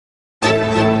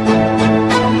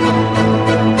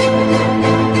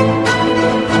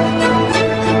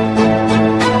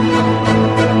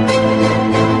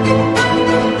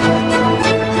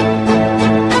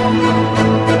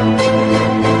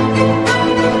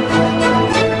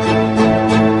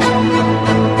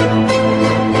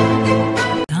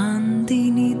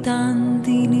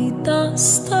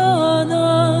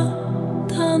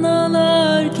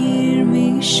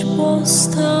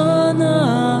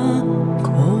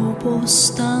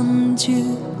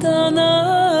bostancıdan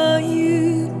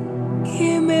ayı,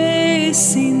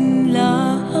 yemesin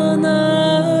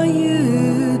lahanayı.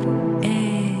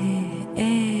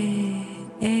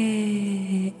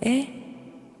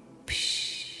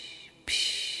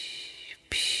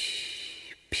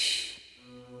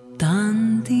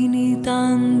 Dandini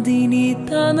dandini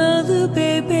danalı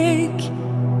bebek,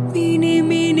 mini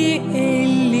mini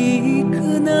elli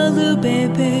kınalı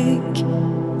bebek.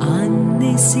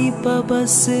 Annesi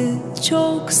babası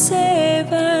çok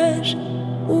sever,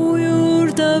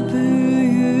 uyur da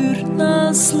büyür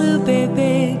nazlı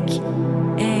bebek.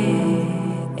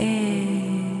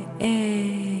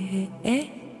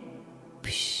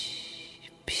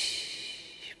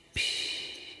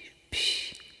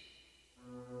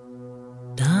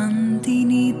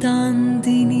 Dandini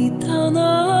dandini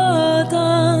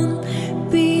danadan,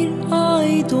 bir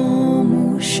ay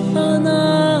doğmuş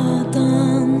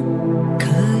anadan.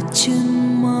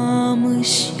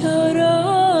 Kaçınmamış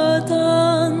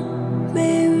yaradan,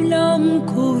 Mevlam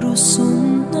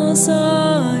korusun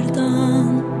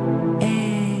nazardan.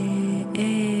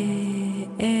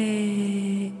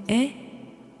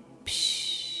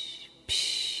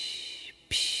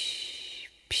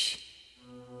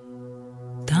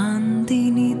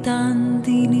 Dandini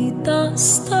dandini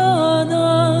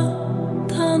dastana,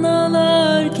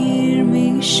 danalar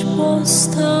girmiş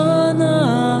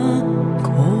bostana.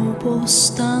 Ko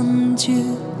bostancı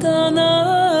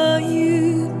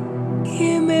danayı,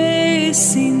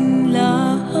 yemesin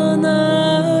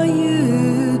lahanayı.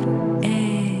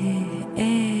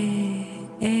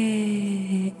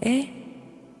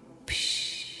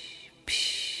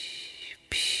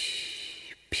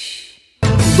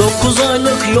 Dokuz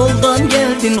aylık yoldan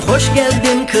geldin, hoş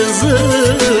geldin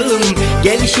kızım.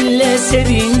 Gelişinle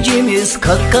sevincimiz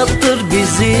kat kattır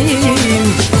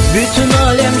bizim. Bütün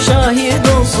alem şahit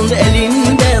olsun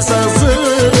elinde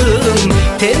sazım.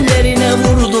 Tellerine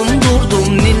vurdum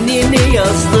durdum, ninnini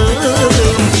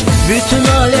yazdım. Bütün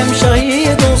alem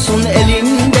şahit olsun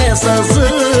elimde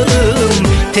sazım.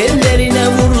 Tellerine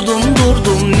vurdum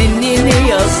durdum, ninnini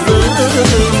yazdım.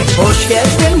 Hoş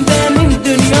geldin benim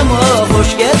dünyama,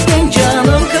 hoş geldin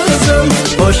canım kızım.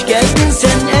 Hoş geldin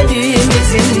sen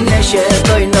elimizin neşe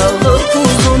kaynağı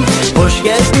kuzum. Hoş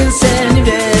geldin seni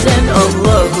veren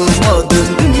Allah'ıma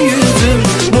döndüm yüzüm.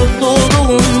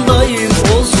 Mutluluğundayım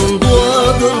olsun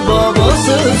duadır baba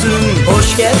sözüm.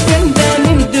 Hoş geldin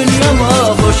benim dünyama,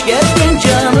 hoş geldin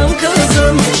canım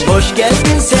kızım. Hoş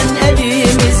geldin sen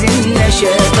elimizin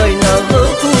neşe kaynağı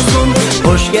kuzum.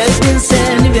 Hoş geldin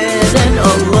seni veren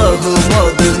Allah'ıma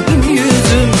döndüm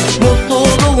yüzüm.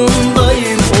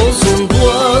 Mutluluğundayım olsun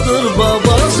duadır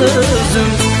baba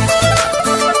sözüm.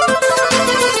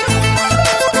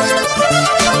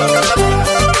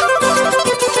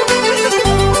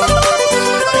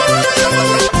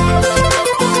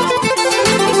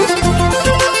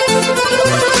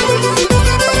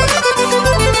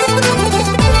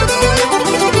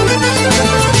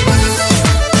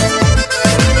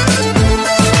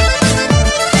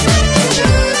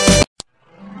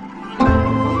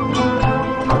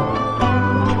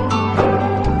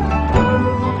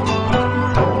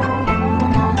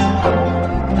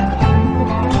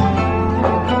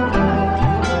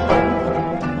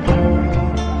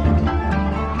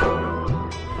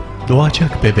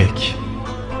 Doğacak bebek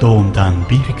doğumdan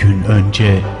bir gün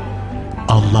önce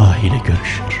Allah ile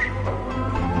görüşür.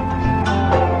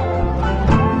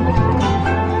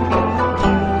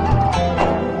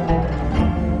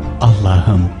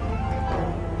 Allah'ım,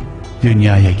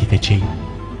 dünyaya gideceğim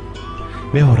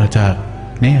ve orada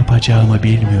ne yapacağımı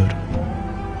bilmiyorum.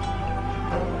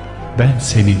 Ben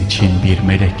senin için bir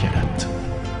melek yarattım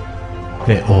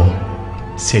ve o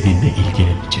seninle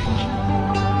ilgilenecek.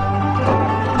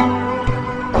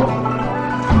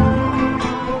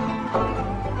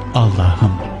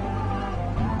 Allah'ım,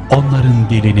 onların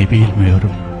dilini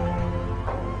bilmiyorum.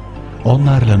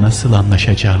 Onlarla nasıl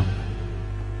anlaşacağım?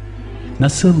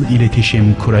 Nasıl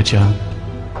iletişim kuracağım?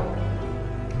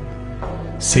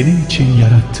 Senin için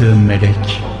yarattığım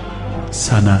melek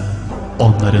sana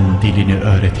onların dilini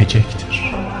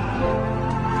öğretecektir.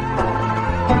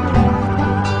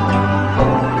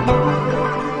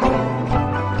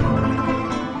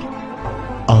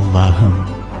 Allah'ım,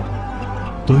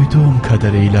 duyduğum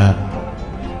kadarıyla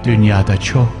dünyada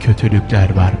çok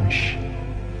kötülükler varmış.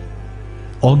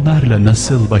 Onlarla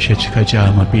nasıl başa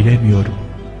çıkacağımı bilemiyorum.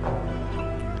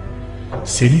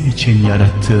 Senin için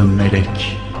yarattığım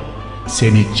melek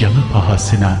seni canı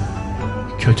pahasına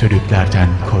kötülüklerden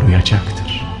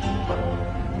koruyacaktır.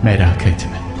 Merak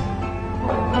etme.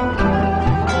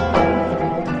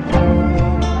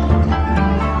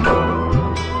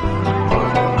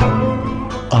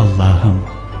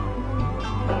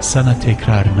 sana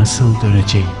tekrar nasıl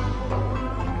döneceğim?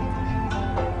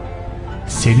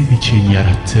 Senin için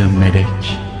yarattığım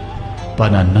melek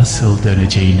bana nasıl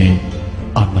döneceğini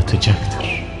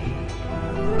anlatacaktır.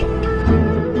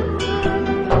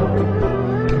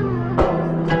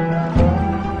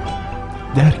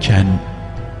 Derken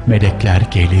melekler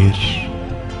gelir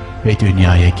ve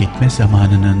dünyaya gitme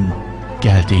zamanının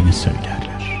geldiğini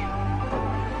söylerler.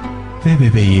 Ve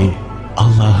bebeği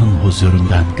Allah'ın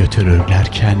huzurundan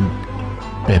götürürlerken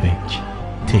bebek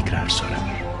tekrar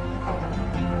sorar: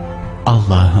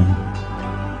 Allah'ım,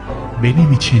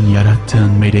 benim için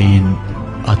yarattığın meleğin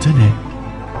adı ne?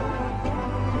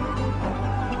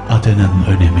 Adının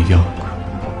önemi yok.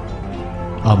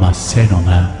 Ama sen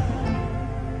ona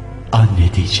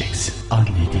anne diyeceksin,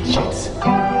 anne diyeceksin.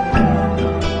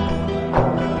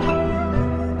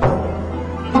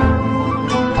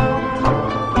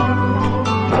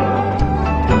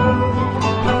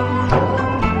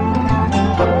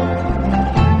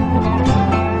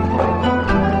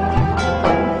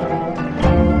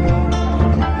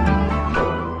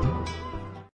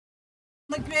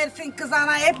 Versin kız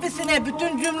ana hepsine,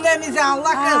 bütün cümlemize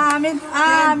Allah kız. Amin,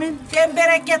 amin. Sen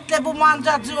bereketle bu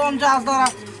mancacı oncazlara.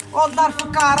 Onlar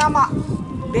fıkara ama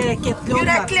bereketli onlar.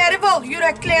 Yürekleri bol,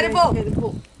 yürekleri bol.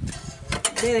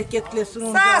 Bereketlesin Sağ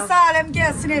oncaz. salim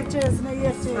gelsin evçesine,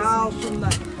 yesin. Sağ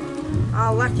olsunlar.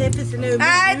 Allah hepsine ömür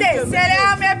Haydi büyük ömür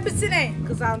selam versin. hepsine.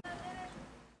 Kız ana.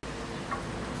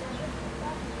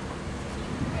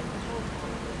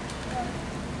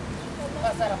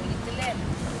 Pazara mı gittiler?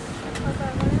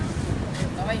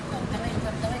 Davay, davay,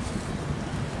 davay.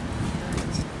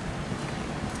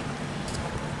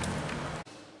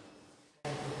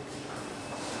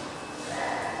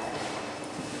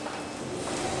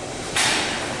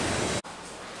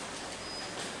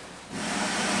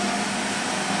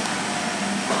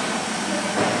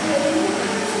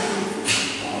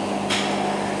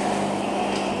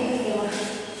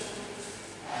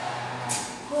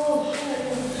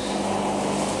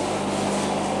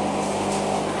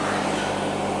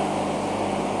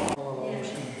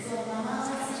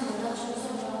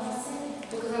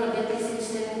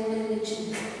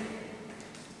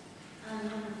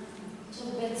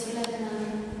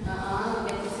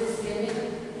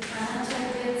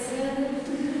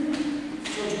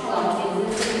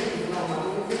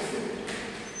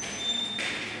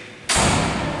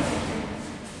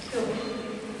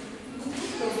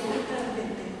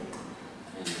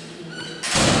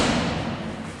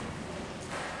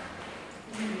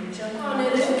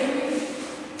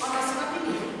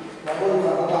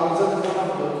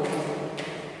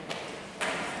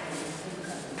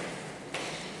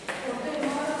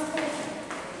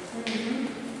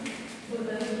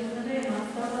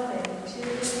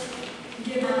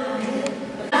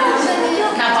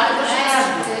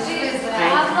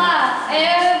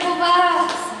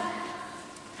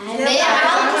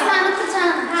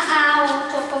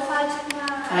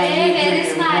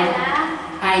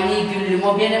 Ay gülüm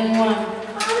o benim var.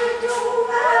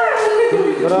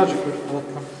 Birazcık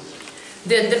Allah'tan.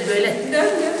 Döndür böyle.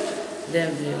 Döndür. Dön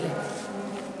böyle.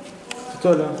 Tut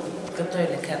öyle. Tut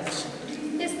öyle kardeşim.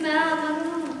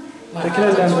 Tekin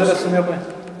ellerinize resim yapayım.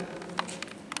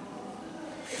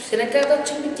 Sene kadar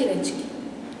çık bir kere çık.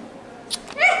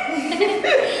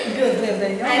 Gözlerden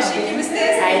ya. Her şey gibi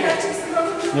istersen Hayır.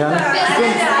 Yani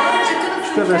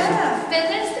çıkar resim.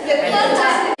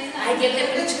 Ay gel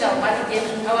hep çıkalım hadi gel.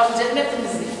 Havam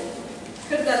cennetimizi.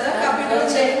 Kırda da kapıyı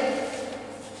çek.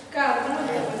 Kaldım mı?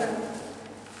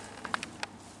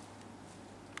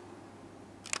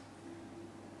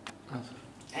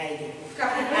 Haydi.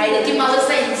 Haydi kim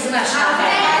alırsa insin aşağı.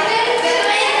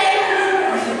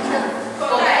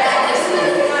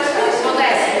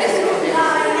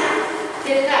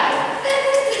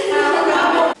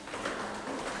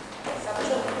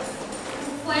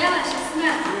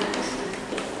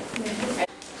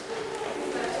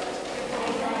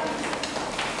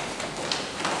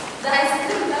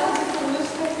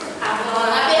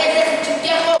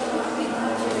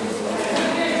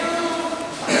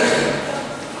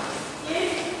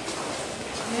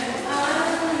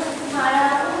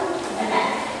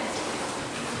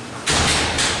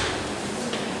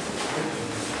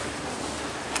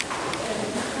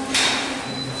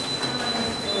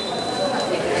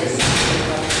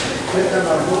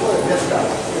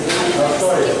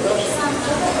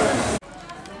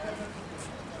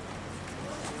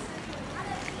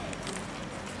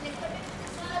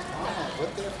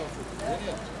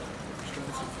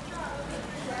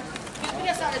 Bir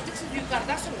esaretlik siz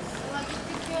yukarıdasınız.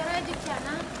 Gittik oraya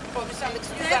dükkana. O bir sandık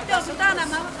siz yukarıdasınız.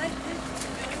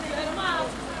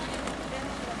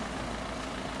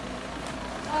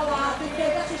 Allah,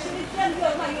 Türkiye'de şişirirken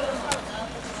yorma.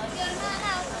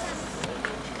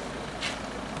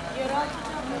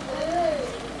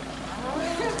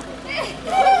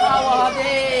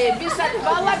 Hadi bir saniye,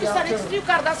 vallahi bir saniye siz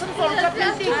yukarıdasınız orada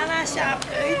bildik. Ana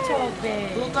şapkayı çok be.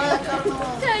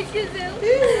 Çok güzel.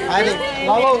 Haydi.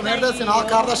 Lalo neredesin? Al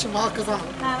kardeşim, al kızım.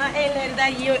 Ana ellerinden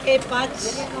yiyor ep aç.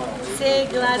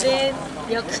 Sevgilerin.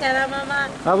 Yok şeram ama.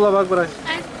 Abla bak bırak.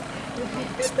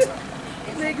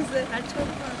 Ne güzel. Aç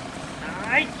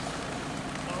olma. Ay.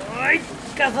 Ay.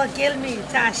 Kafa gelmiyor.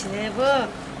 Taşlı bu.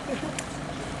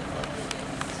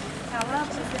 Tamam.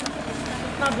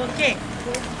 Ma boke.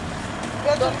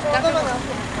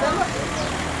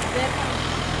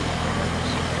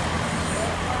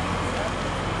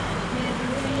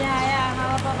 Ya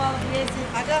hava babalık yesin.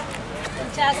 Aga.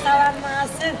 Uçağı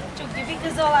salanmasın. Çok gibi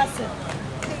kız olasın.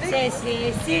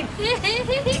 Seslisin.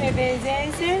 Ve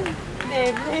benzensin.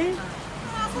 Ne bileyim.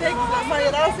 Ne güzel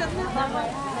bayılarsın.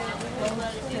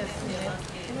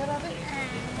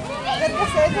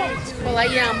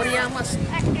 Kolay yağmur yağmasın.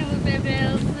 Akıllı bebeği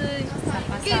olsun.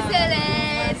 Güzel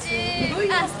etsin.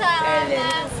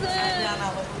 Hastalanmasın.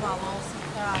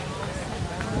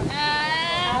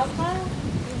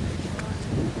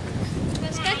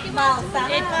 Başka kim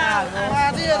olsun?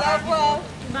 Hadi yürü abla.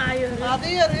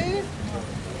 Hadi yürü.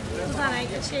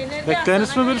 Bekleyen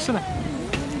ismi birisine.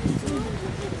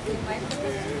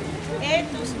 Evet,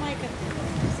 dostum.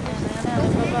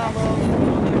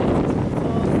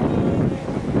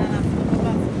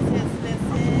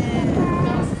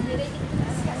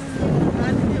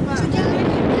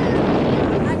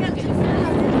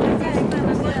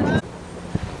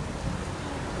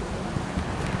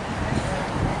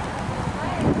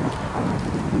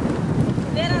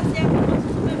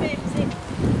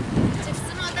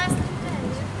 Çıksın odasını.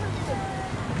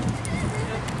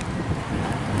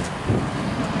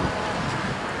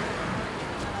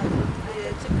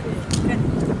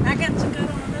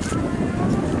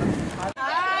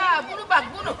 Bunu bak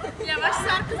bunu. Yavaş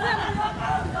sar kızım.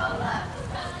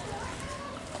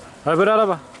 Öbür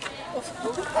araba.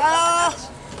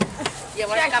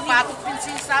 Yavaş kapatıp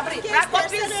pinsin Sabri. Bırak o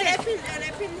pinsin.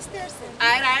 Öyle pil istersen.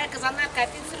 Hayır kızanlar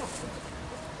kapinsin o.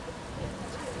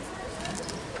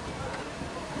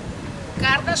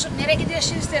 Kardeşim nereye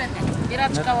gidiyorsun seninle?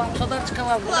 Birazcık hava, kadarcık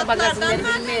hava. Burada bagajları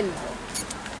bilmeyin.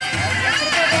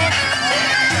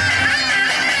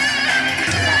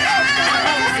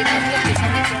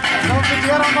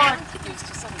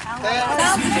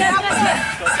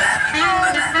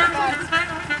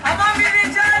 Aman bir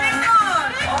ricalim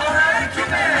var. Aman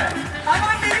kime?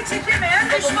 Aman beni çekemeyen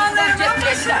düşmanlarımın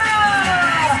başına.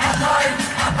 Ahay,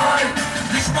 ahay,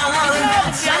 düşmanların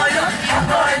patlayın.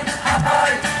 Ahay,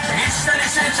 ahay, içten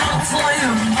içe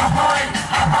çatlayın. Ahay,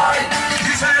 ahay,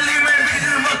 güzelliğime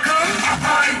bir bakın.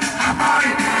 Ahay, ahay,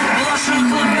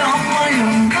 bulaşıklık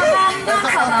yapmayın. Babamda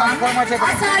kalan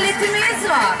asaletimiz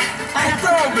var. Altta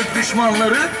aldık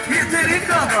düşmanları yeteri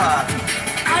kadar.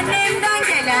 Annemden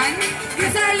gelen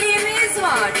güzelliğimiz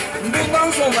var.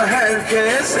 Bundan sonra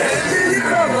herkes sevdiği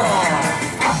kadar.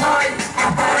 Ahay,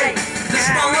 ahay,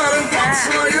 düşmanların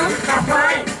patlayın.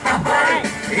 Ahay, ahay,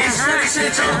 içten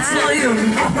içe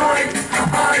çatlayın. Ahay,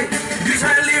 ahay,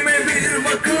 güzelliğime bir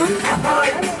bakın.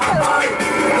 Ahay, ahay,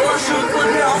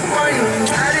 bulaşıklık yapmayın.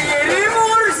 Her yerim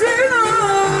orijinal.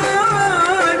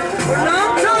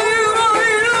 Pırlantayım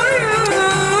aynayım.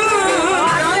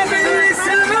 Ya beni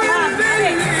seven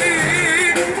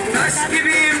beni. Taş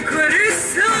gibiyim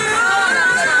kristal.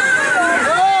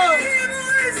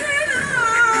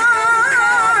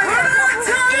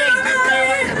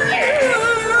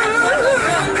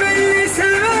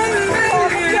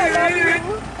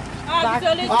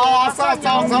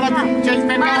 Sana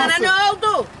çekmenin Bana arası. ne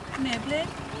oldu?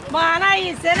 Bana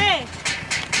yesene.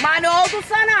 Ma ne oldu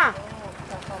sana?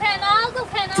 Fena oldu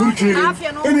fena. Türkiye'nin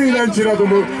en eğlenceli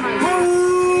adamı bu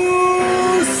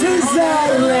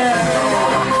sizlerle.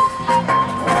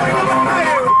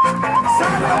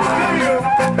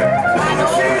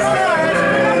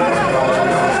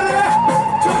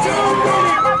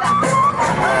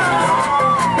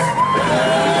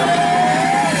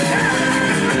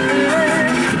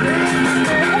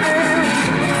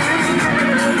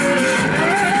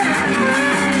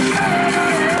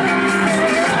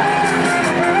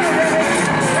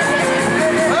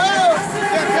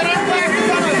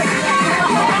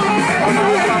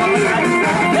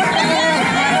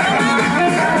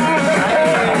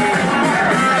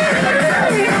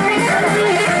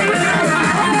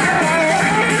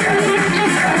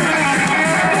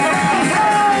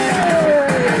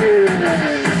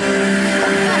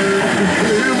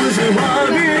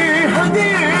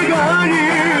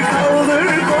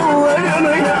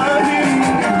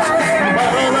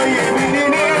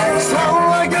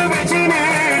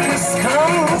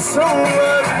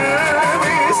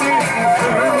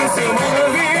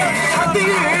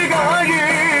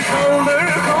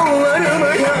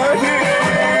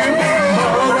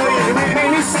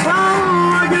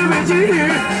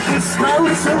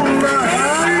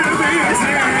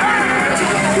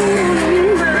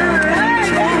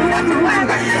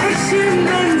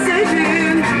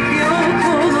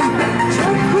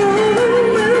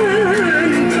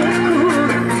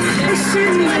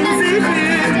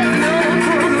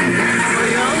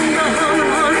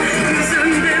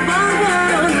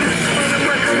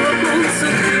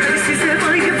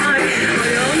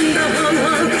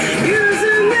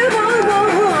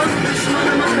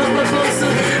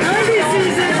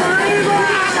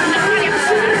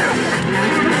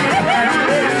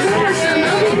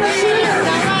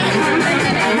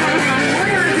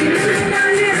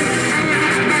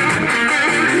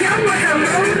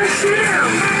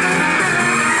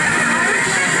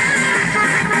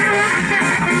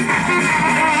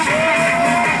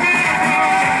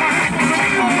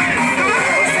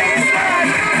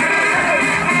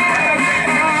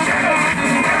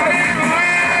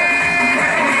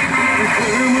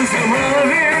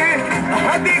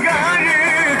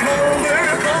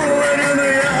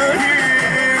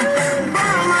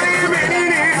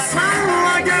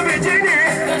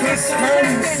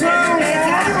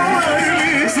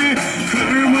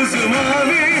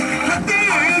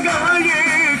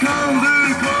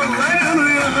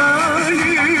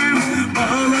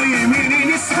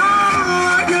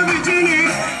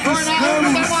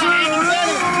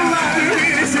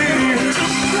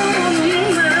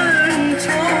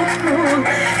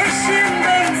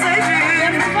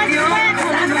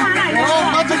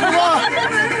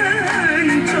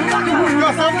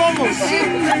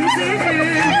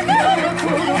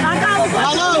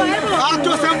 Alo,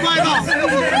 Arto sen bayram.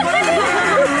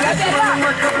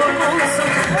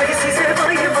 Hadi size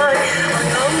bay bay.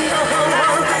 Ayağımda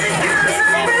hava,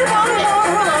 gözümde bal.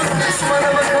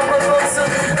 Düşmanıma kapak olsun.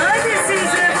 Hadi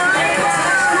size bay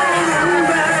bay.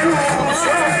 Ben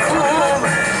çok kulum,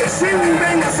 eşim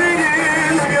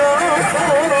benzerim yok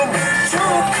oğlum.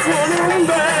 Çok kulum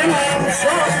ben,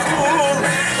 çok kulum,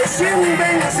 eşim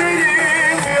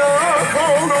benzerim yok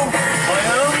oğlum.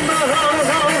 Ayağımda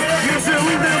hava,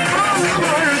 yüzümde bal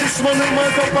var. Düşmanıma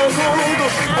kapak oldu.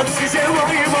 Hadi size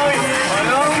vay vay.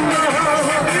 Ayağımda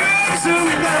hava,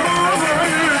 yüzümde bal var.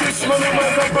 Düşmanıma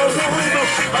kapak oldu.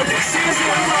 Hadi size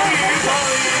vay vay.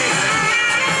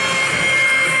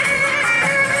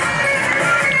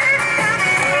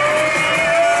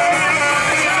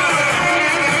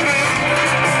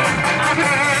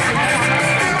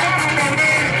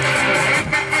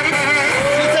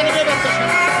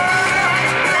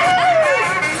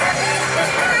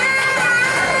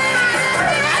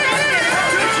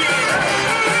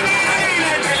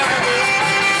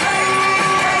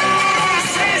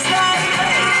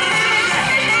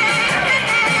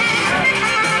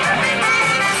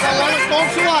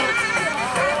 Komşu var.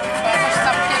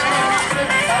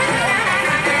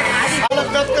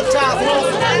 Alıp katkı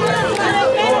çağırın.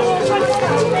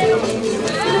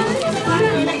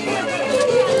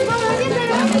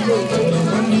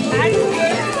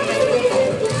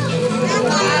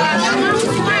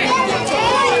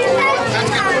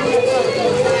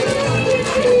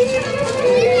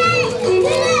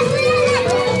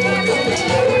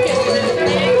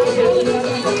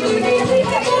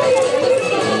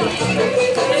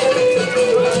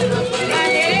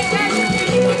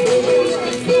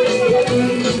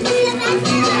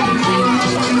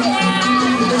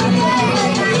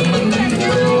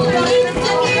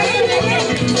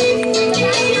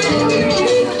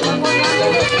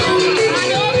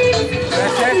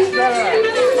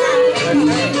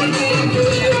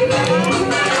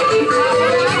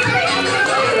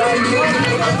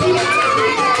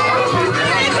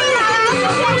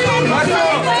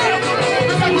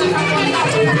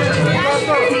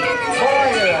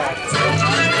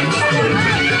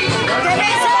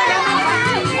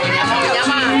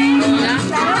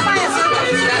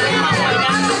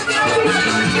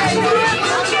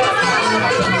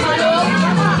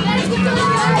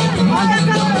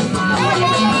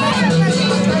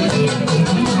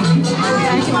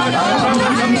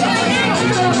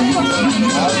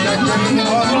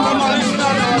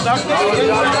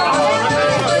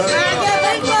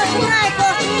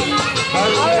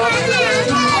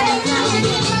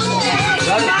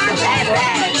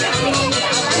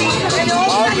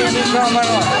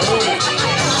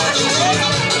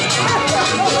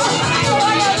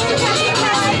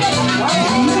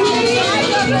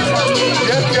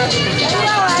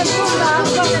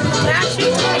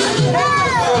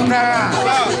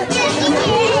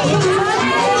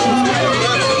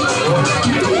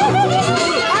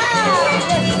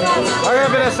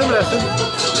 Aga bir resim resim.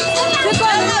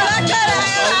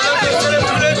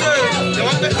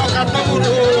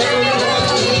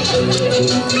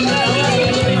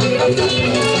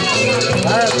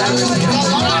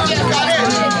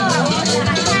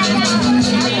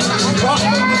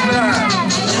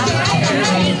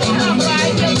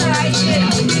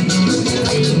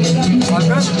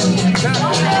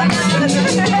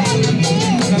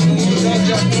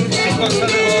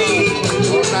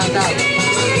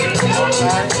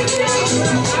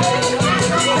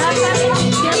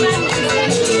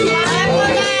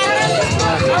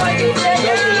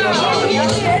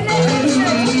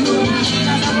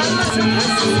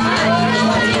 Thank you.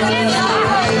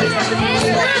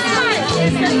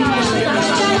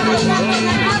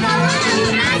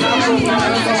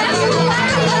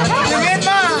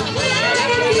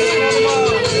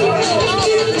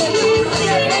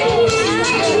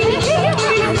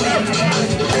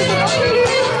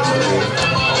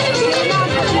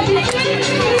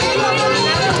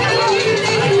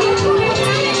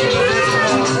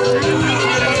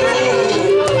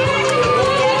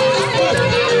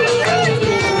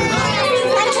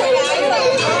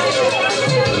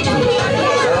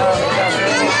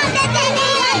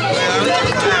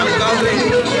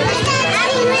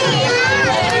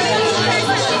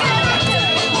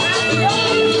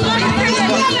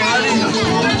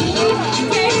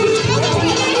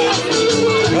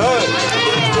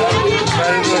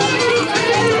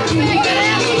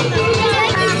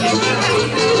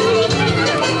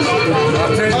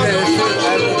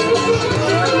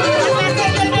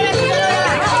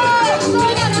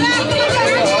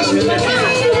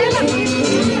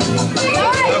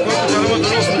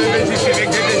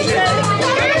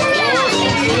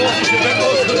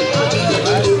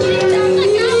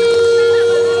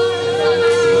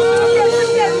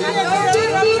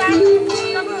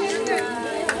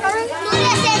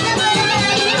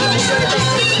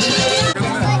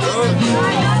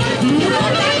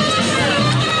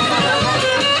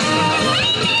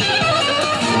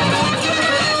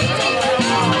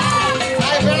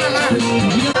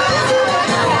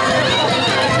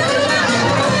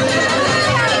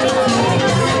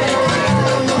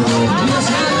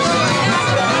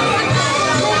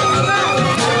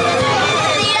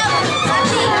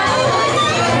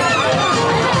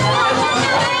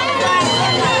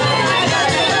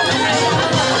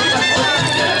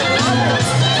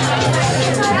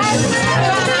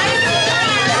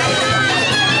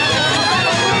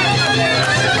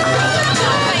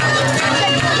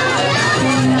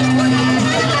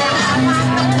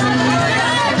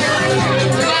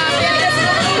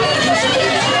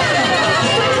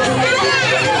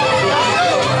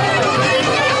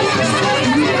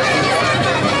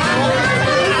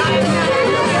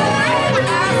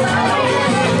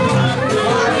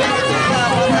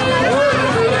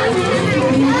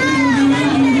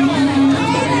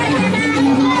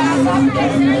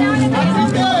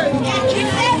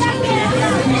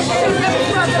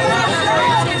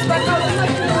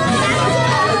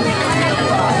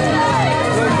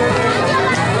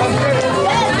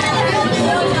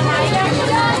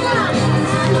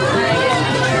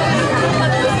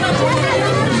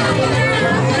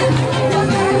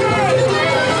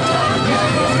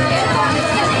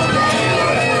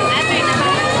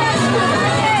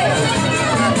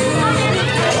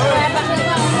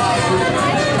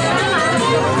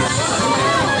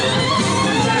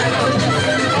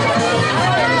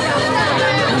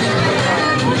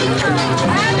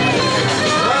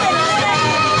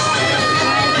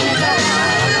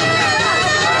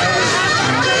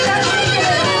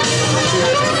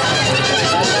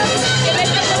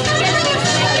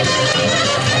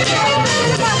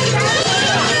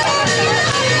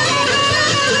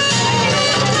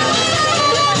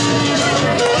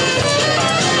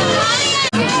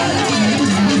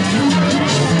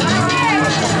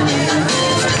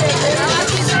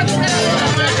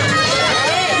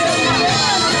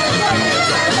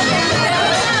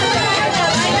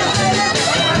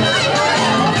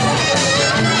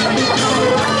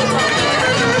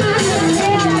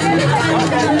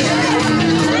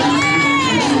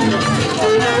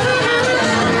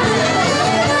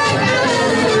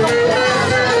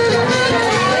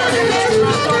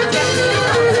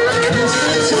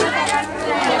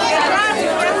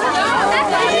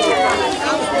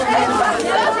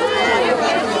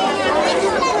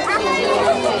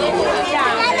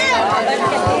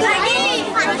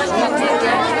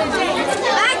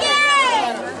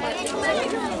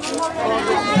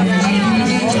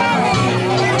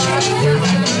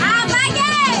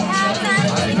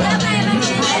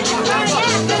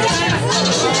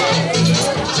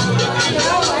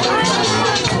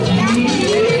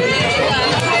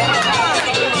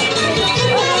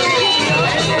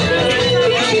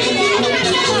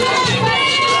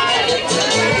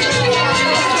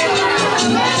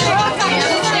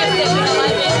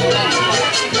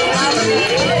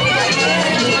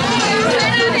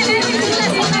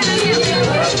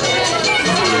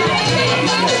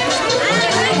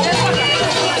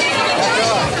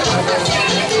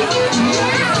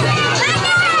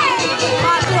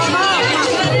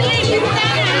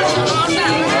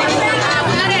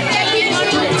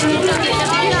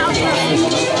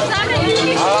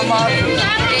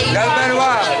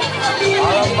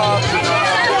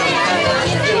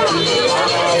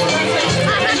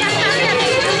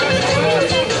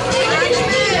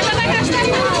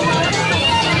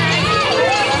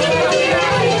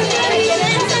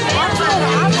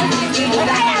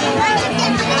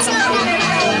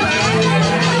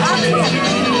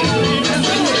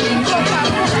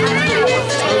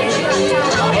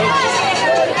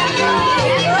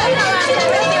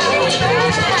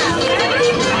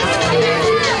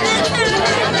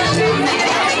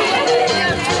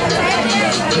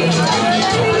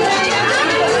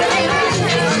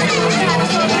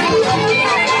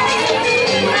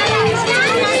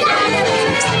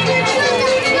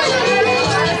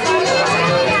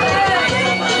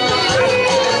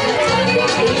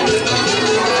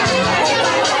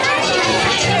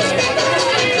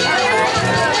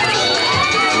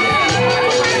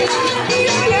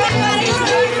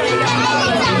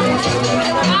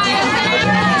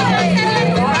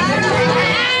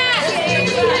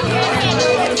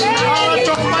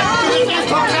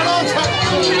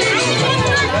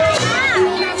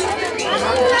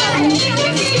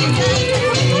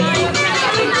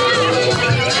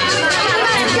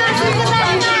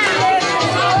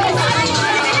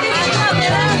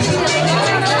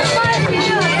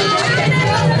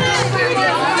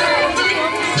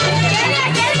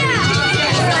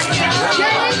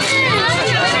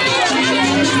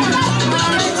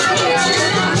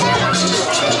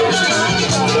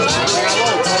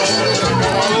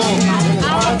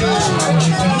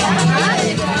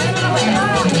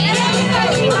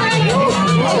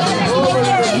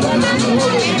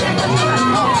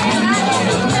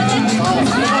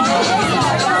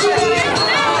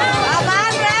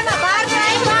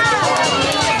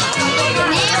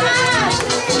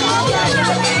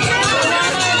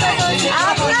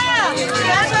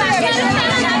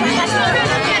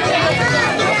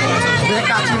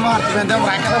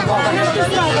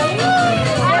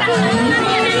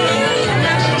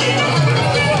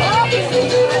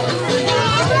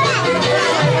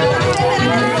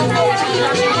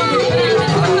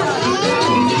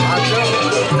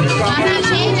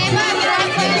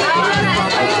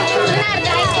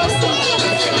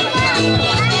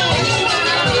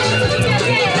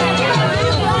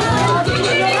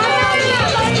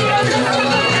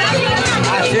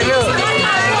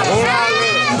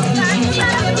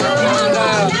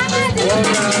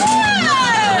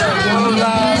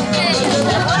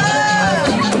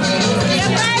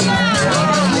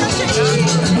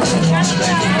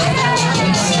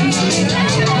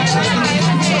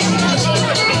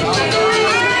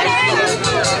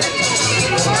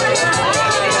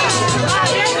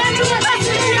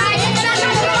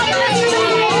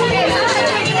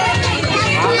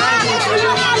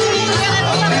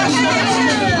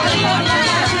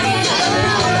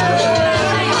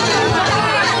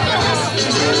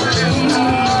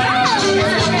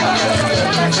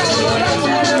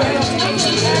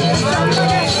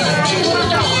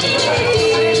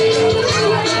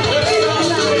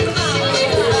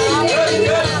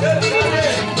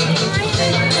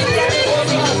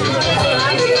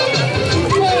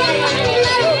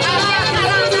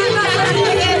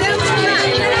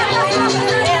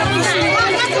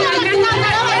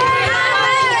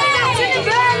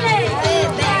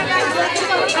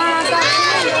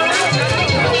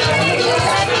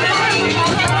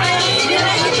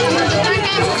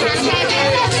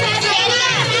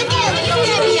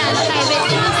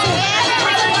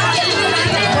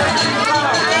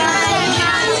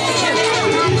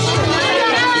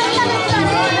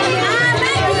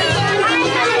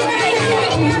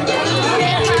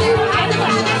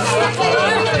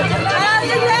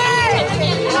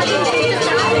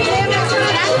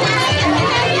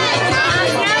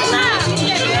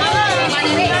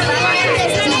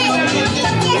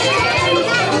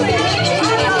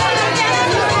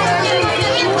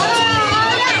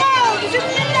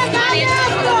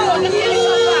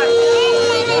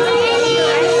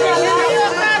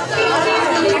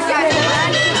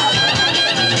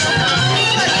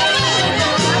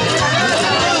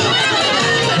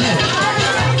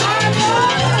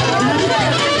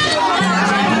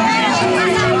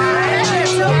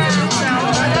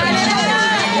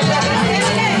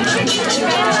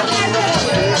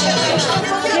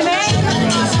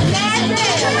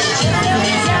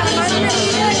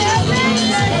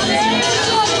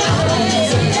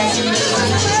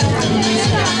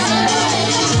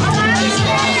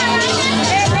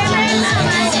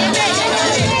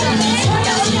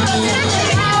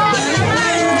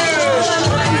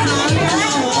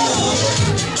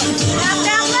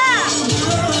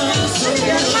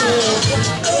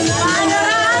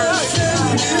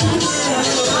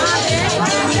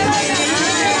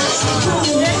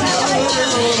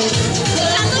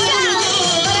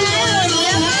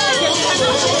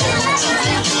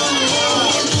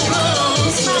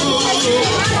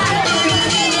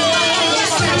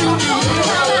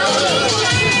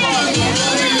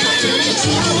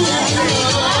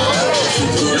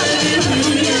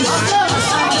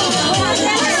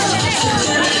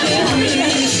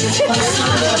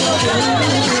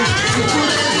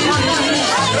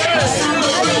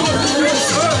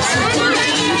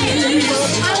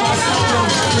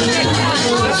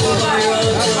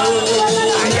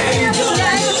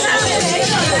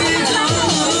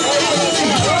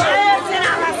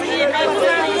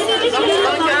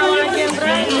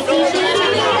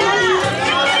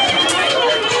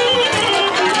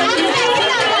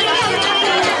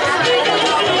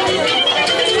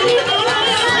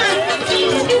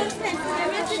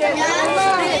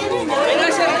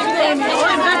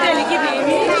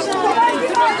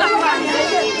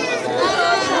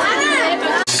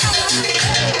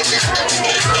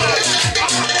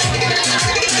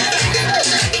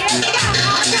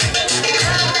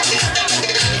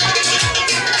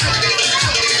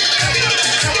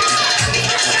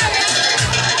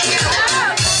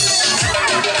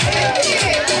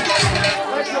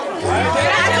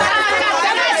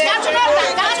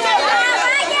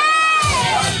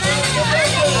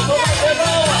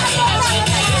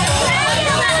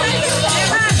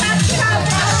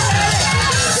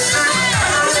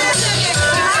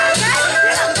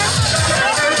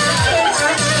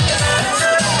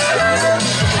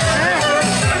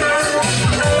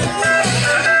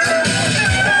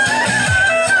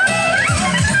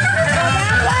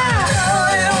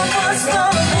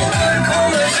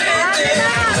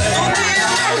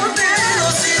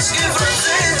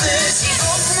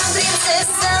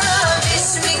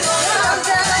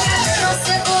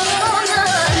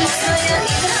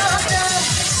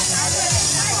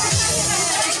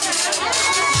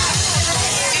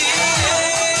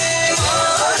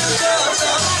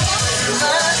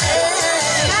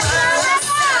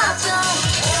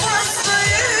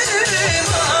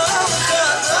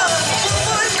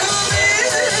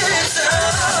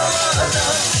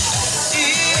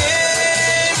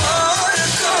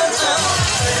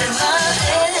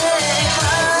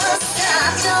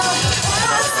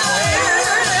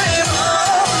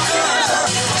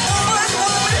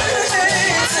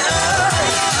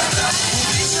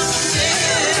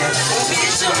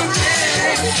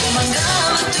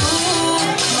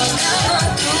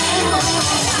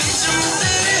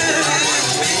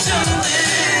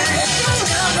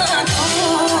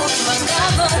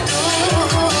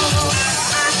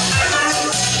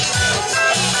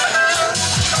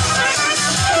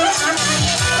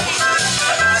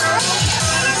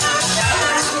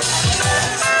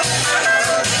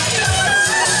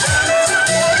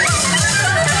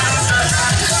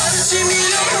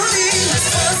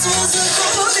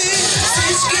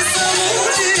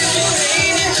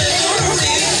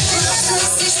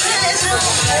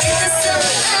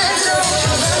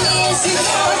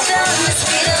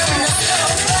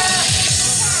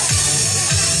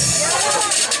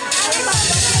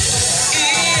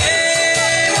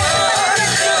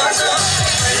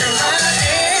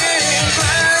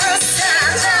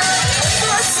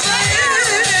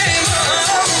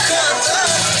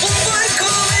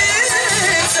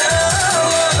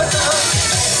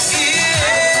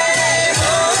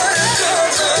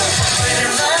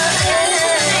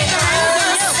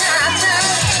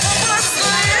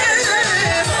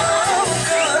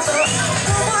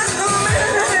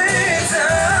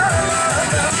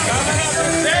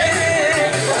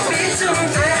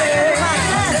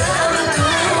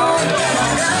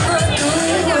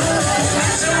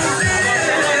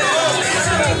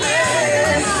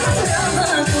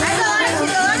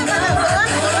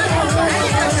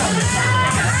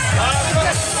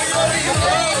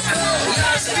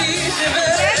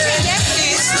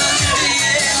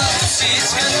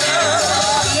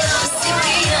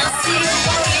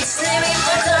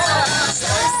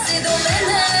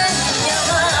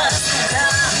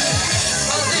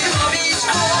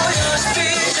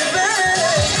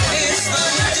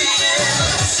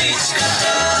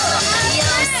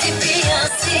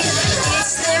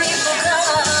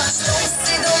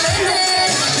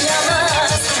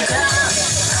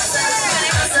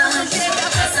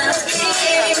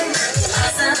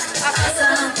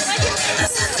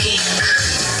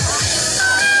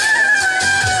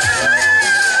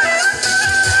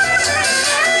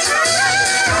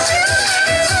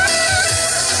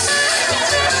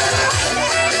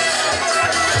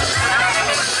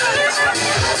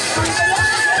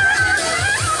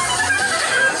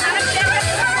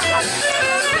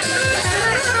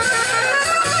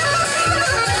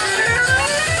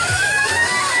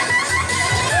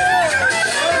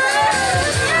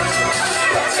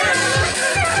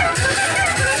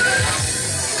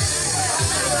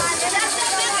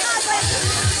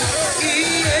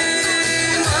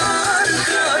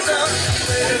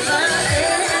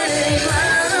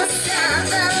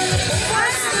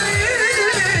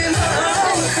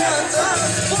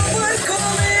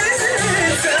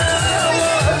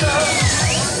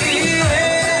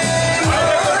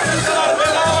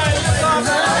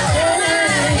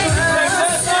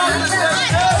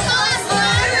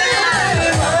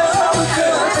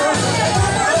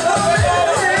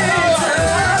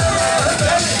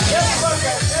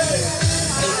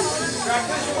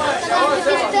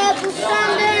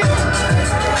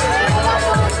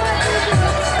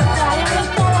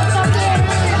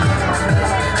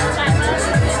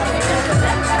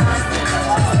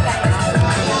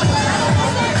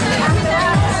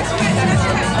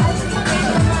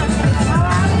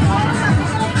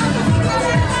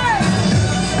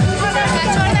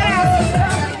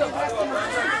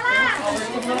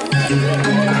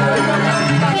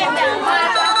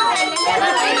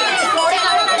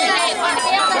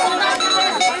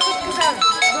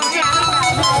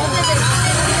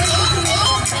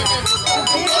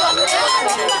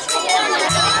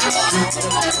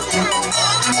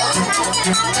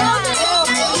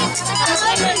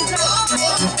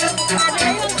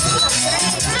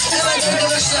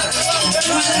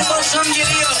 akşam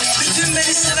geliyor. Bütün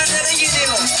beni sevenlere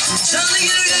geliyor. Canlı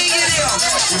geliyor geliyor.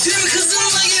 Tüm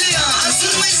kızımla geliyor.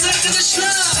 Hazır mıyız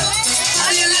arkadaşlar?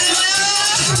 Her yerlerim ayağa.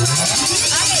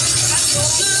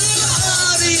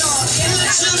 Ağrıyor,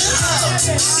 ilacını al.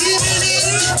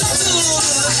 İbrinin tutulur,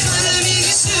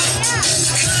 kalbimi sür.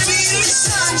 Kalbim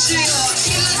sancıyor,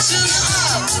 ilacını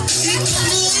al.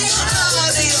 Kolum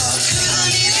ağrıyor,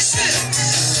 kalbimi sür.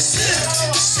 Sür,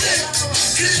 sür,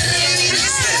 kalbimi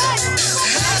sür.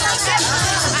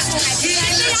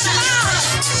 İlacını al.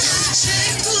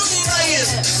 Çek durmayı,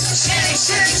 çek,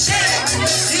 çek, çek.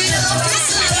 Yap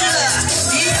kızına,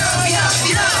 yap, yap,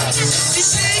 yap.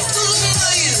 Çek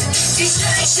durmayı,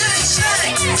 çek, çek,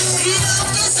 çek. Yap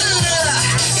kızına,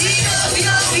 yap,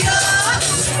 yap, yap.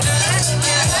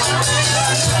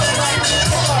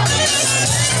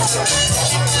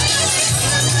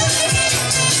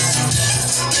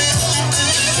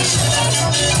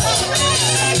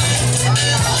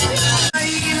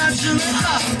 İlacını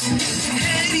al.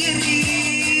 Her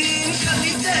yerin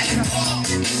kalite.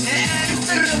 Her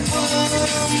tarafım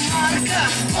marka.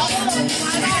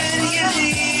 Her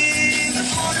yerin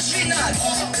orijinal.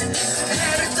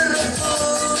 Her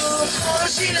tarafım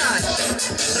orijinal.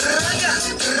 Raga,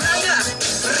 raga,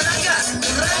 raga,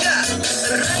 raga,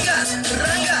 raga,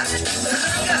 raga,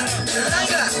 raga,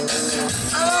 raga.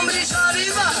 Aman bir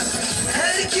çare var.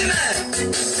 Her kime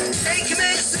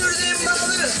ekmek sürdüğüm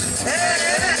balı.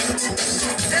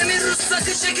 Emir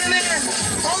ruhsatı çekemeyen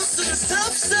olsun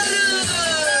sapsarı.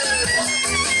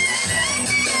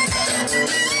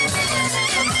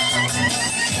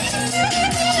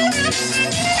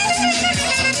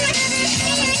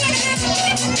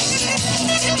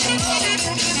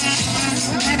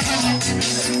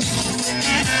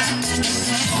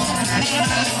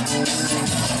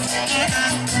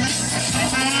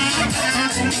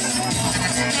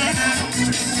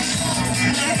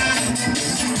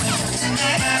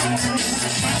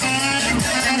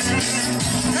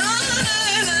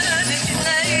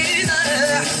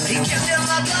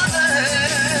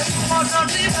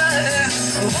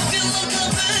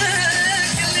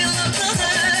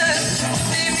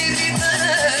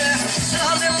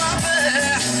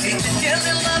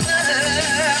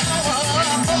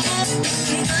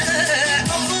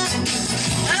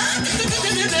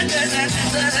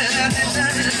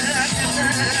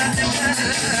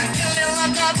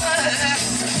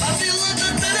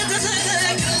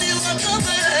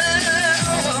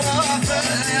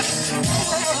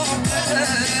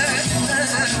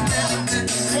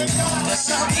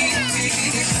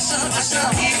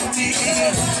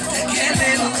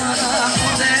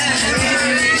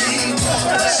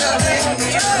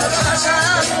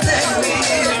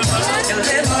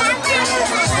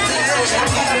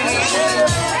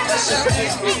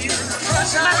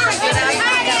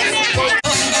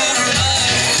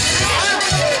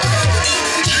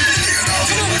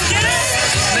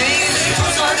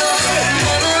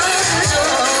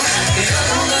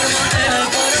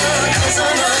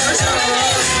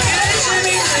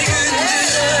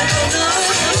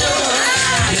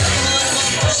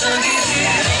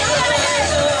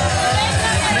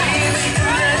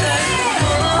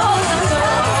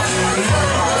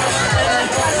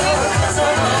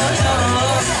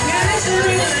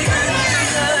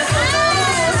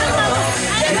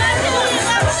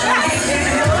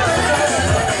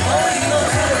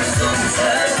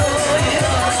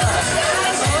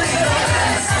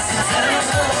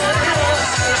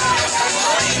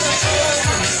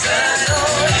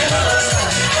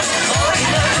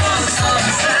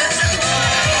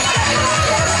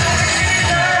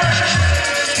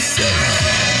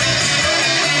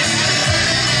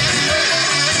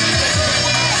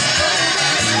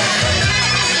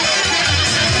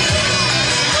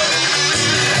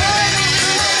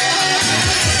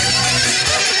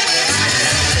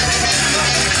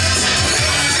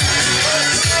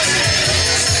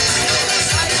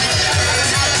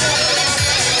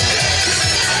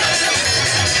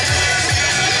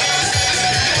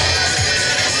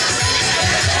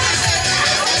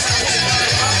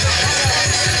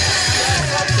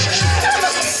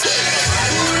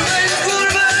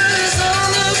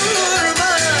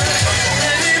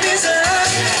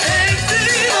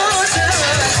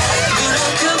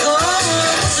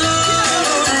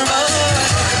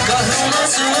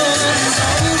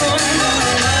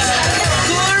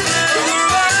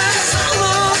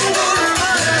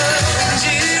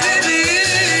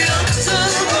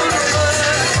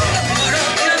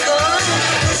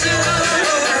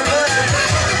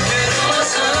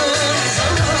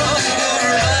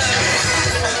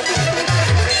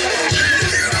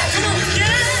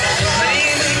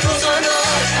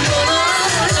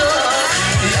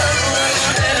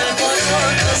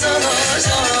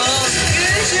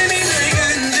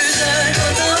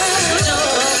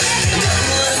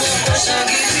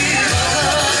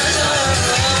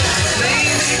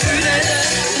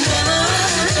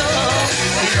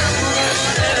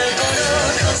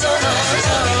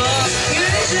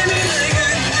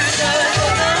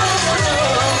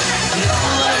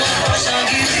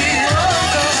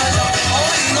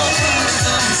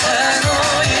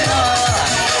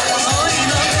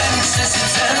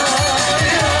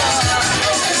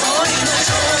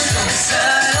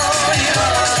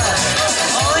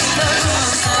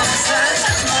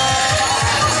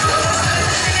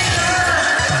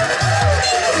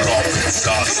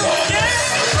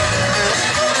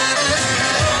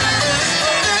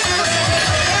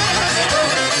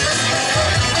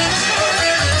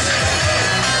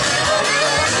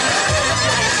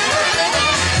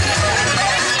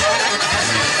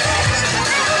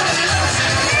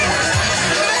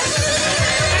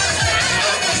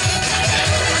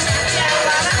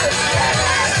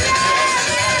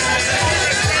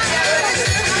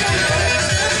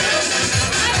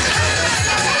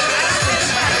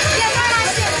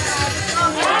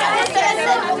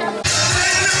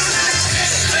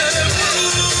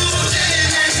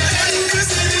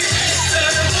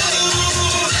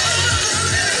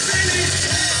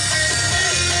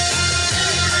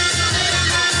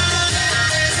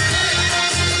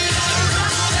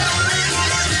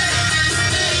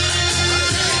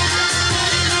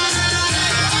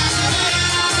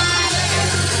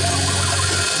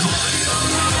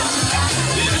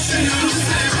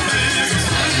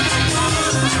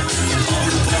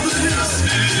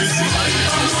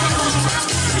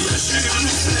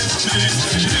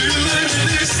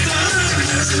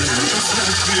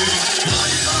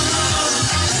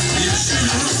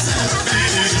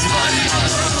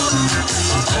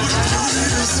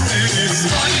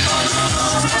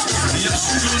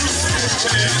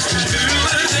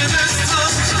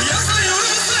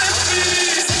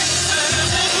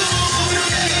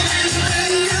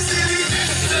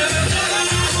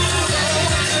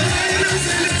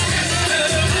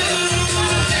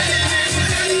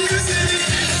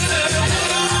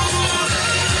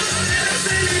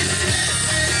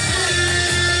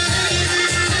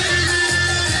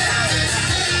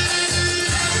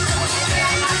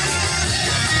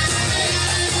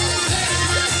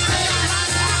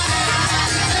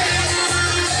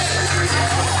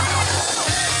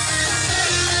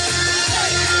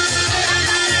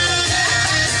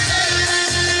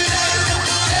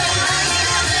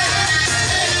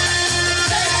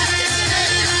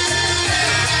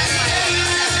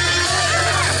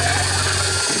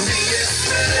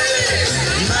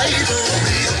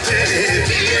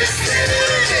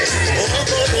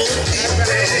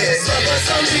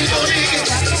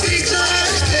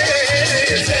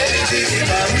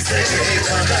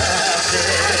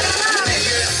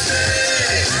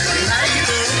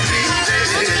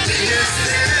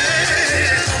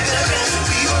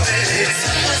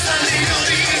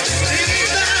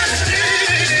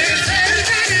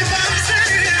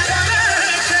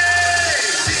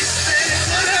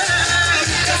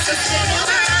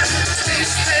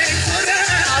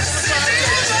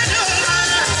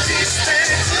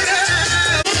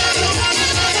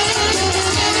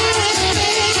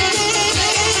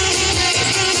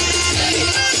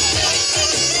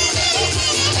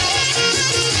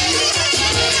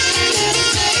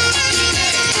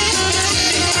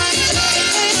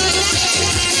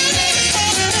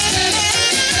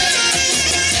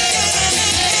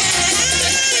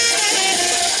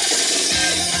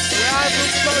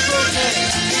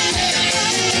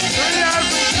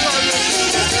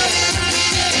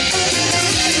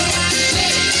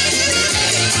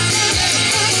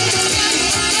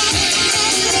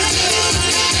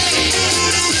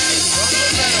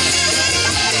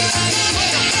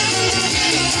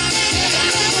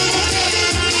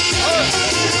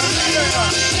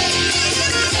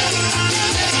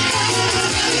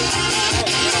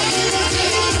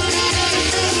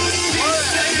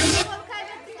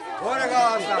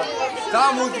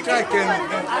 Daha multikay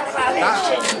kendine.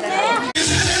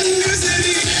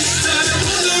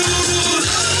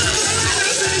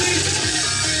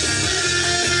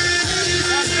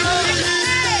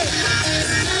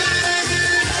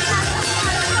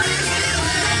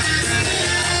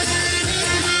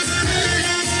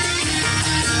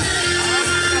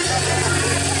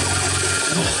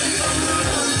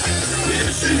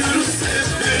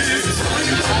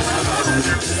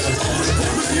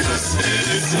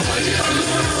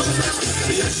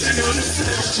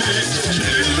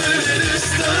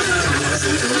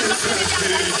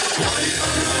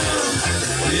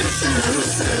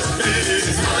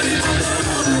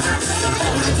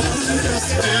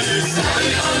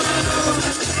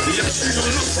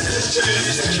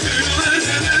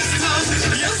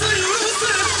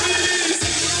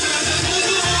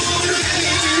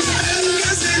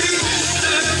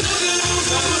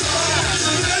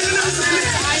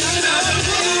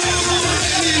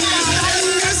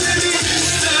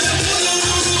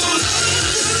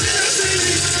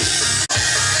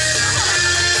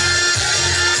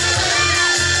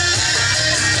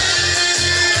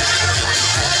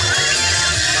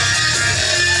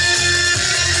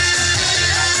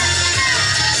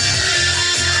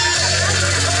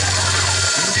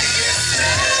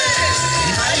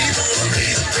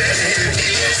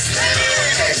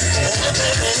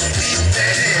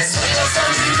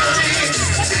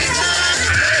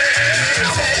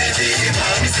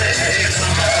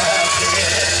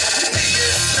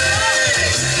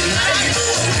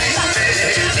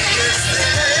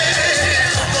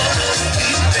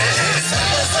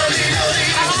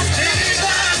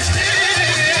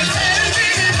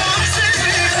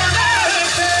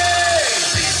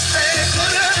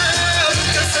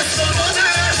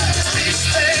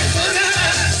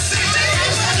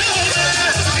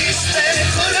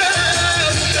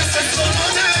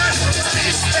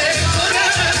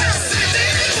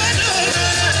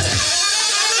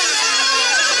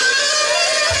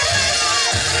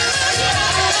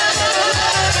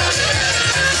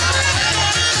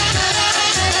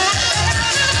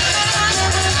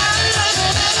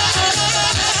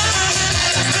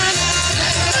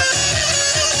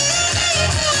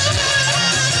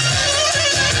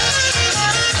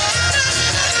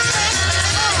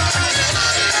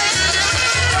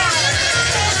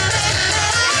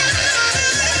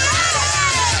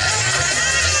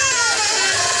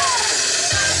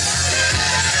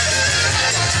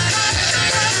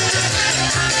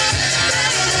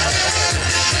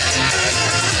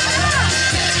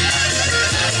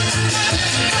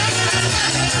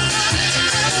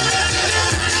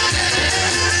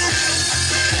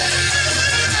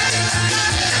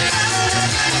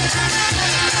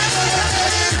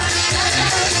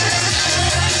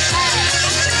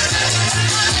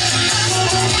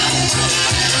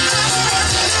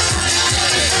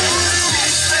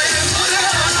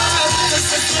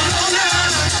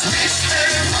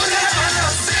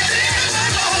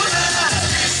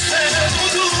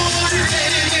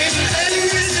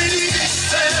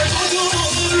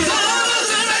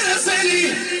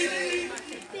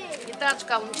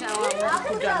 Çıkalım inşallah.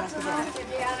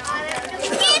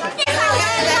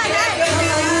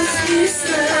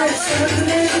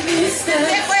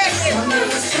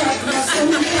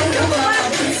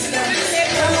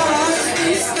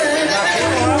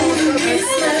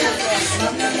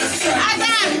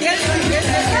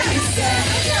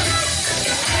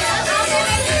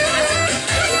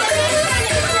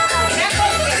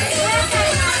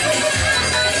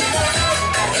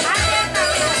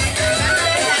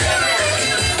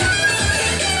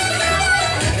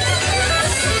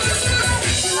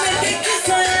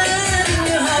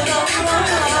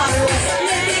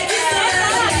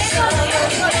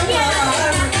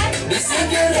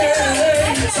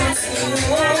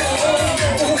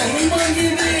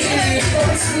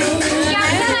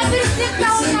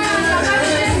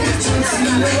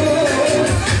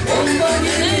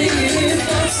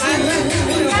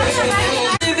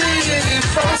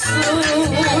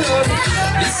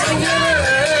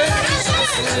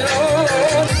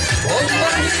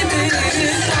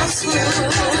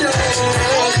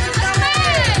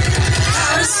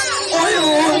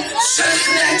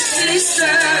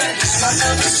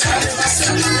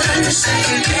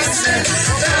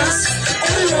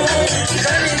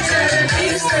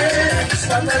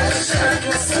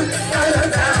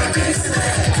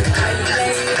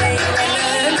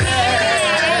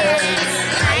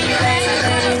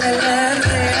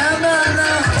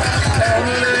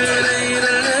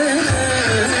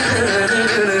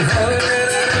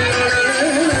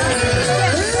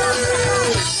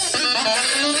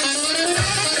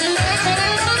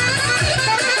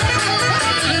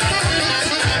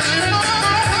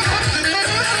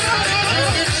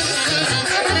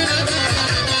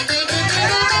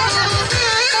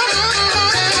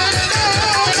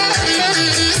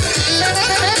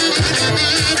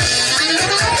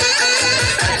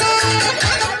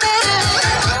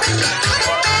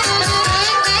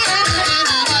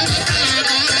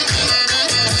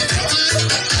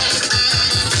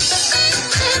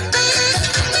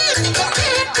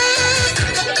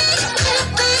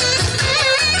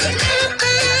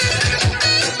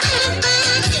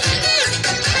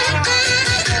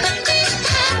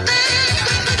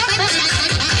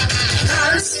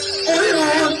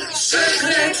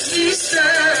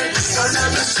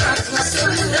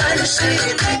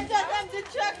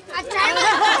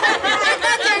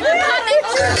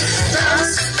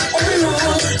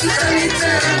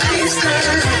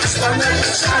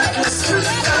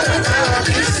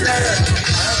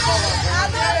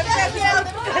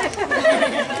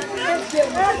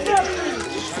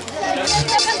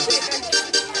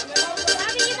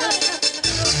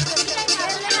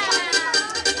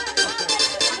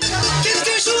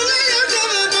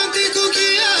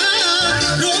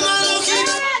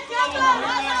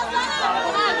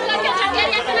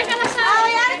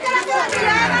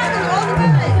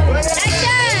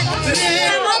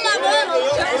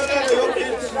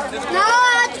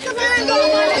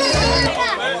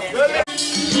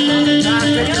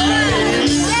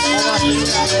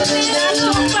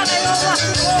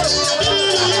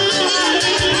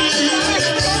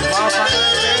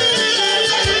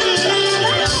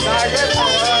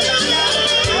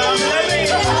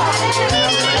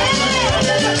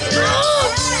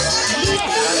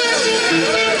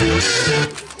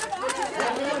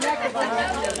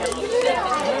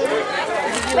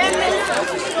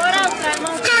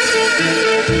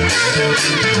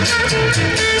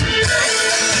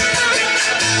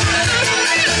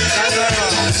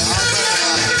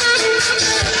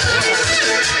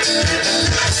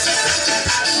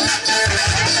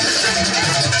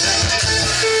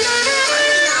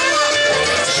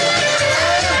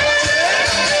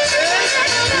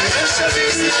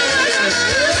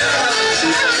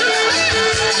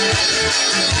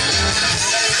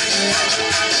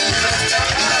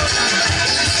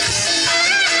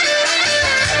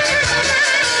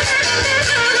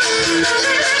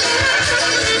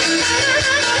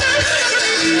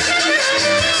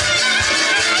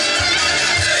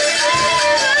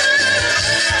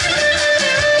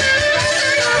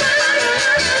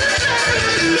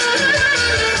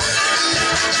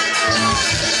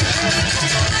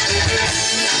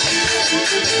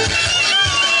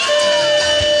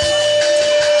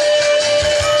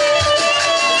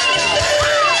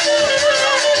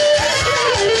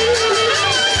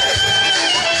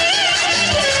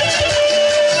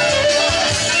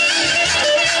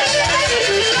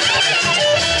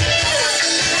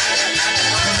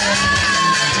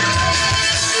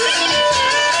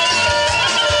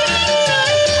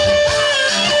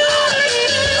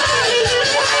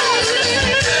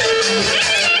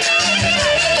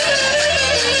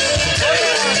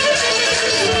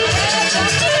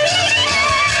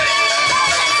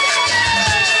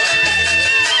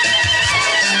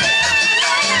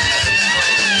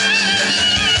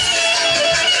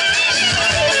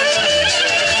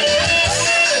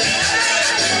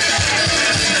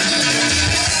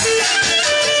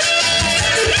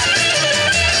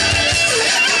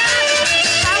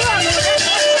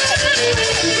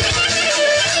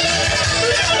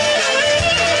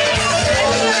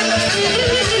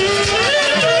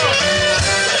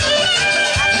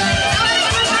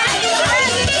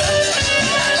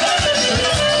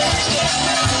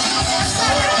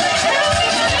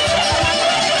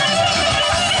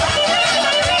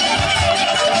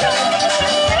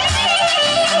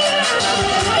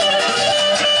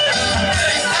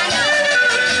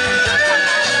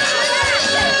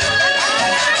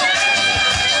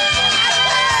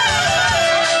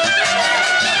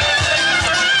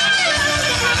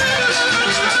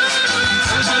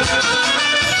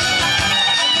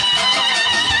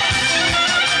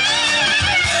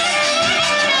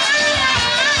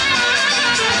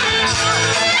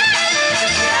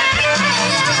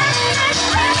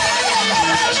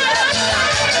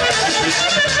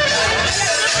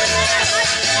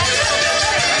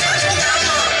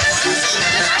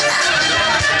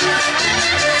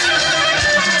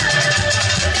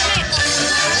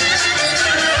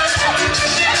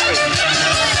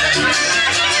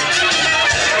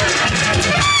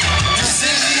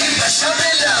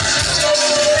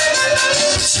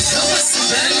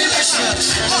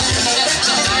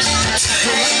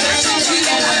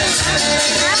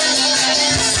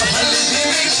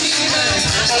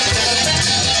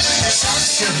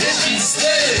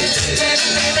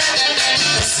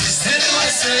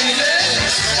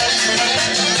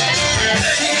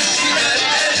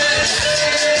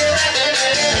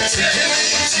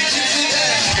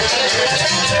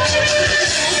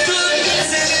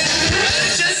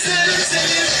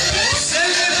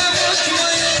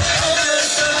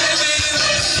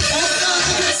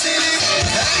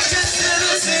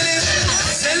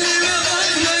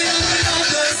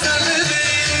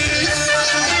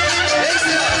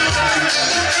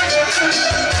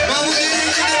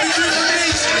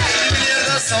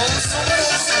 Sağ olsun, var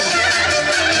olsun.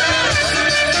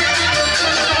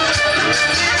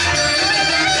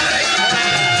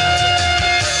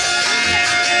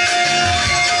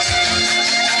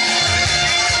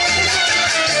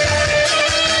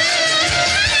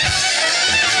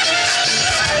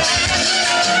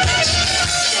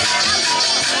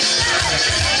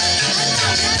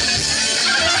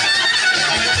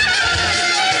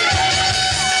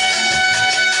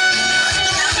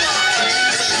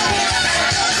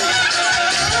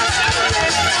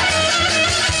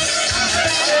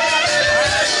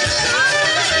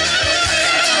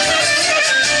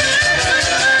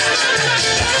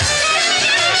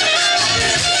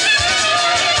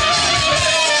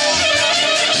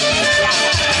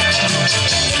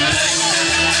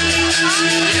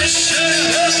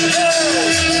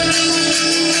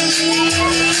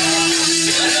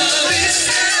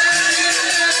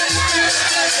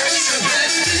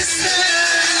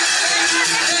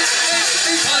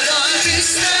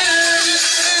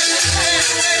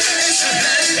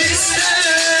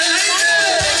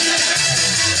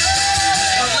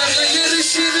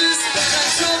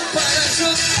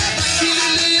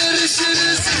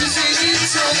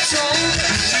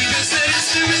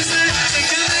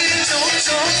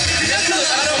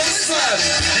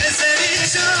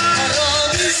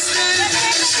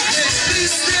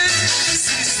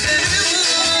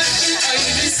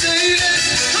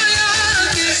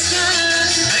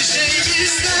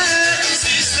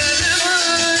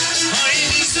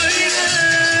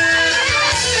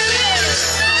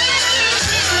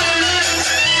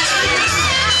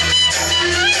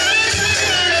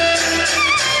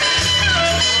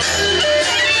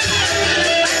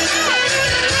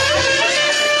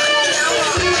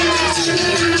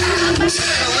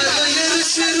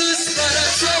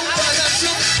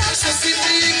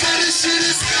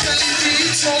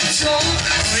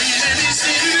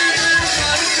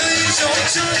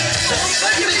 can bomba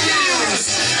gibi geliyoruz.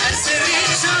 Serseri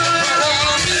can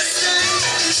paramızdan,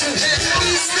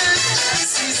 şöhretimizden.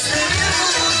 Sizlere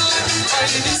var,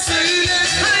 aynı söyle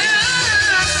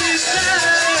hayat bizden.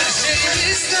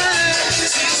 Şeyimizden,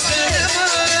 sizlere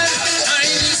var,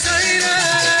 aynı söyle.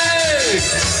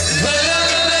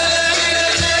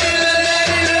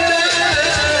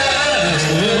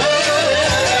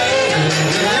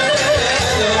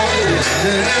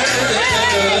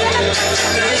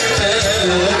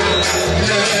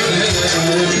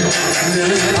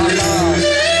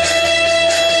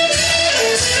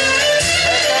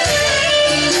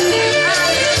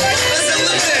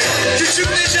 Küçük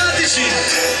Necati için.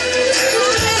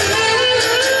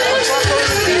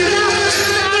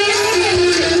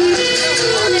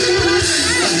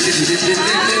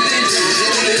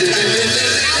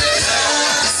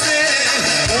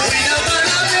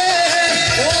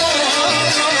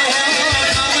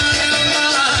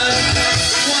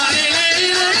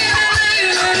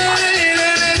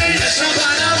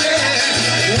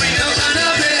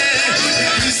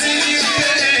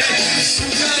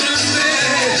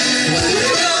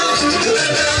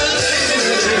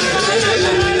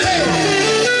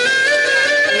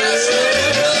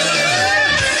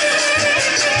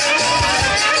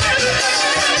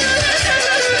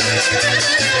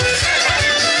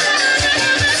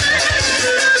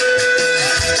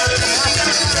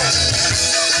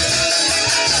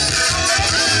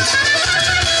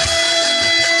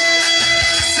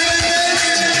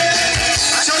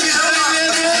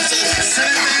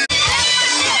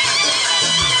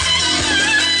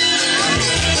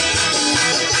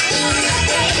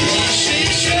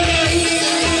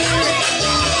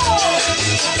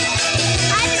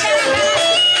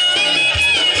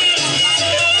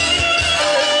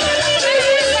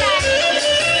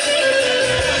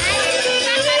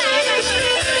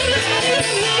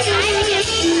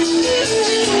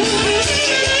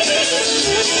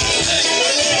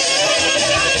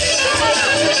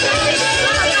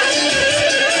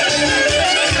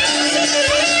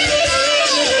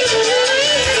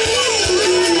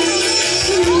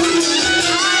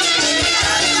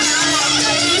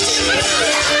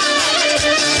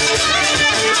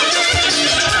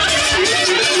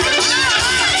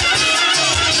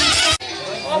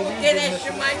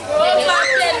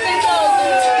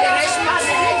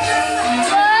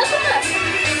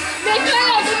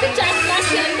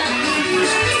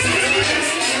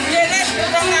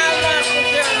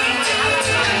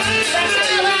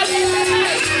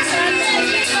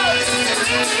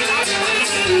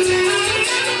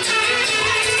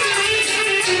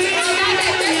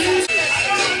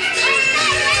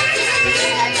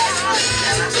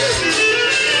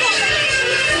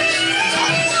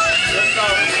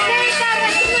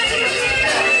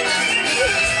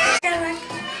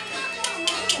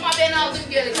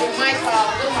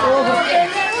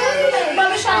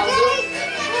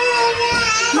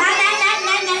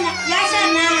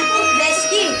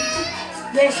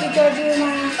 Beşli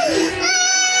çocuğuma.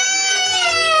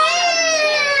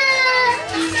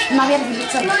 Şuna ver bir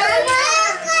lütfen.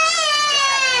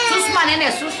 Susma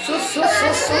nene, sus. Sus,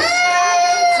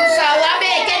 Allah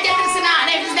bereket getirsin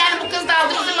annemizden, bu kız da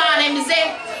aldı bizim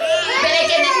annemize.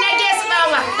 Bereketine gelsin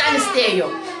Allah'tan istiyor.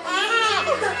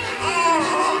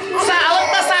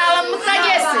 Sağlık da sağlamlık da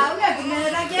gelsin.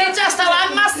 Hiç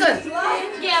hastalanmasın.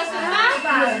 Gelsin ha?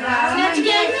 Ne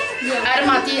geldi?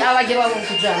 Ermati ala gel alın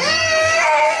kucağına.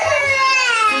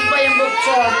 Sus bayım bu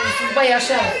çoğalım, sus bay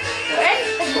yaşa.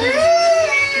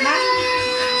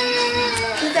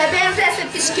 Size benzesin,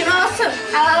 pişkin olsun.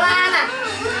 Allah'ına.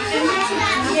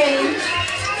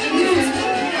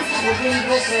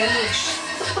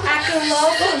 Akıllı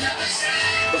olsun.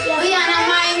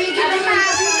 Uyanamayın gibi.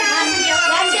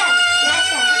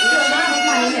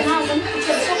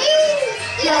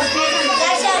 Yaşa.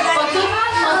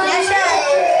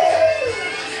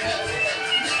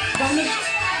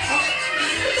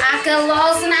 Akıllı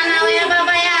olsun anaya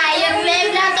babaya, hayırlı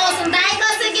evlat olsun,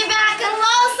 daykosu gibi akıllı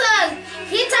olsun.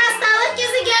 Hiç hastalık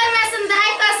yüzü görmesin,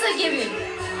 daykosu gibi.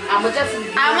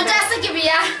 Amcası gibi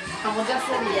ya.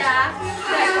 Amcası gibi ya.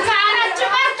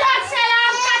 Sanatçıma çok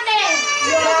selam kadın.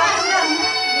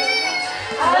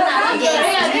 Hadi.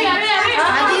 Gelsin.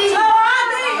 Haydi.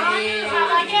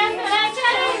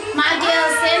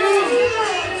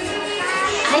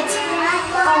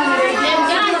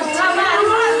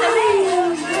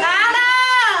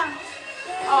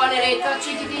 O nereye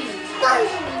kaçıyor gideyim.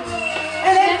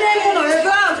 Evet ben onu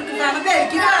öyle aldı kızlarını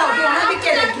belki de aldı ona bir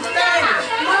kere gitti.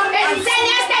 Sen ne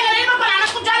istersin mi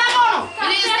paranı kucağına onu?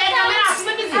 Biri isterken ben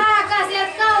aslı bizi.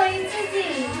 Kasiyet kalayım sizi.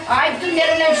 Ay bütün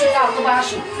deriler bir şey kaldı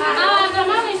başım.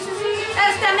 Tamam sizi.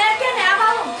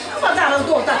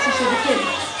 kaldı o da şişirdik geldi.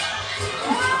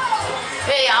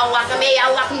 Ey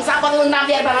Allah'ım sabırlığından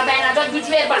ver bana, dayanacak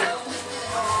güç ver bana.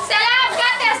 Selam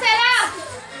Kader selam.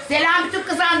 Selam bütün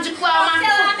kızancıklarıma.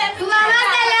 Selam et. Kulağına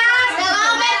selam.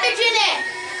 Selam et bütüne.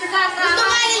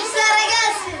 Kızım işlere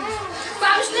gelsin.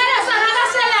 Babuşlara sana da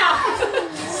selam.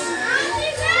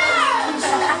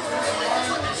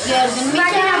 Gördün mü?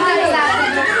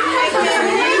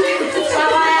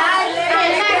 Babaya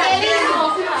elma gelin.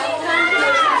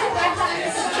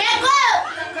 Keko.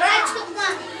 Kıraç tutma.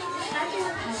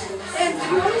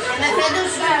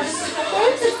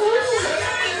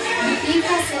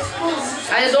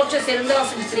 Hani Dorça senin de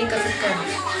nasıl bitireyim kasıp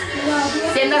kalmış.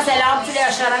 Sen de selam söyle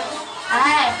aşarak.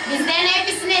 Ay, bizden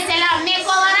hepsine selam.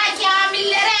 Mekolara,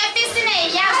 kamillere hepsine.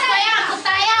 Yaşkoya,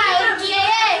 Kutay'a,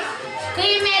 Ülkiye'ye,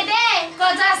 Kıymet'e,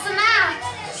 kocasına.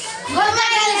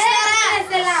 Kocalışlara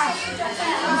selam.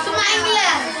 Tüm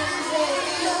angiler.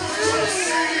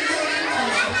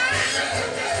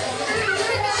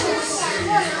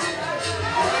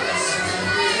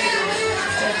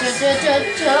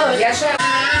 Yaşa.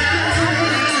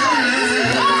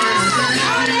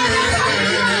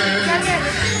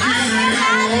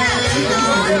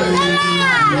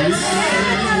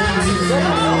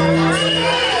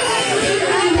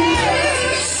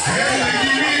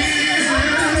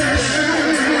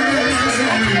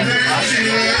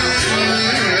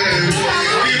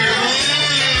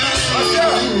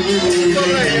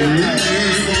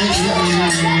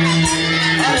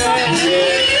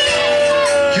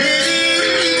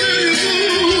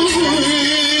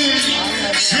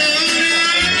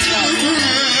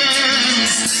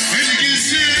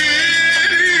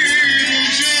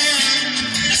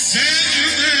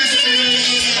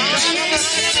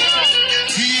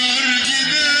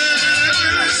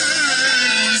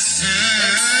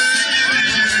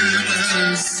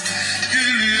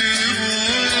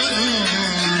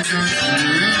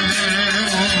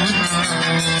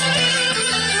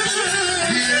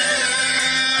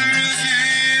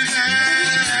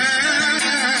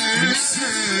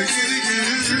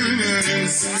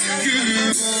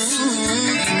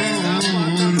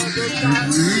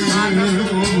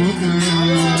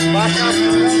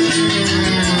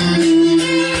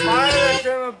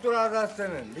 Maalesef duracağız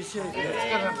senin. Bir şey.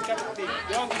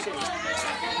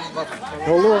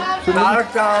 Oğlum şimdi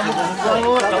Tarık Dağı'nı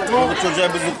Bu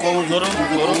çocuğa bizim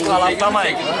sorun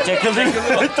kanatlamayın. Çekildin.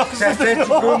 sesle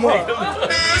çıkıyor mu?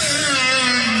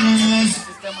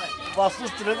 Baslı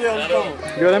üstüne diye yazdı mı?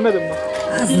 göremedim bak.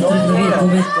 İşte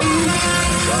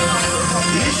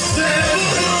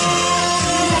bu.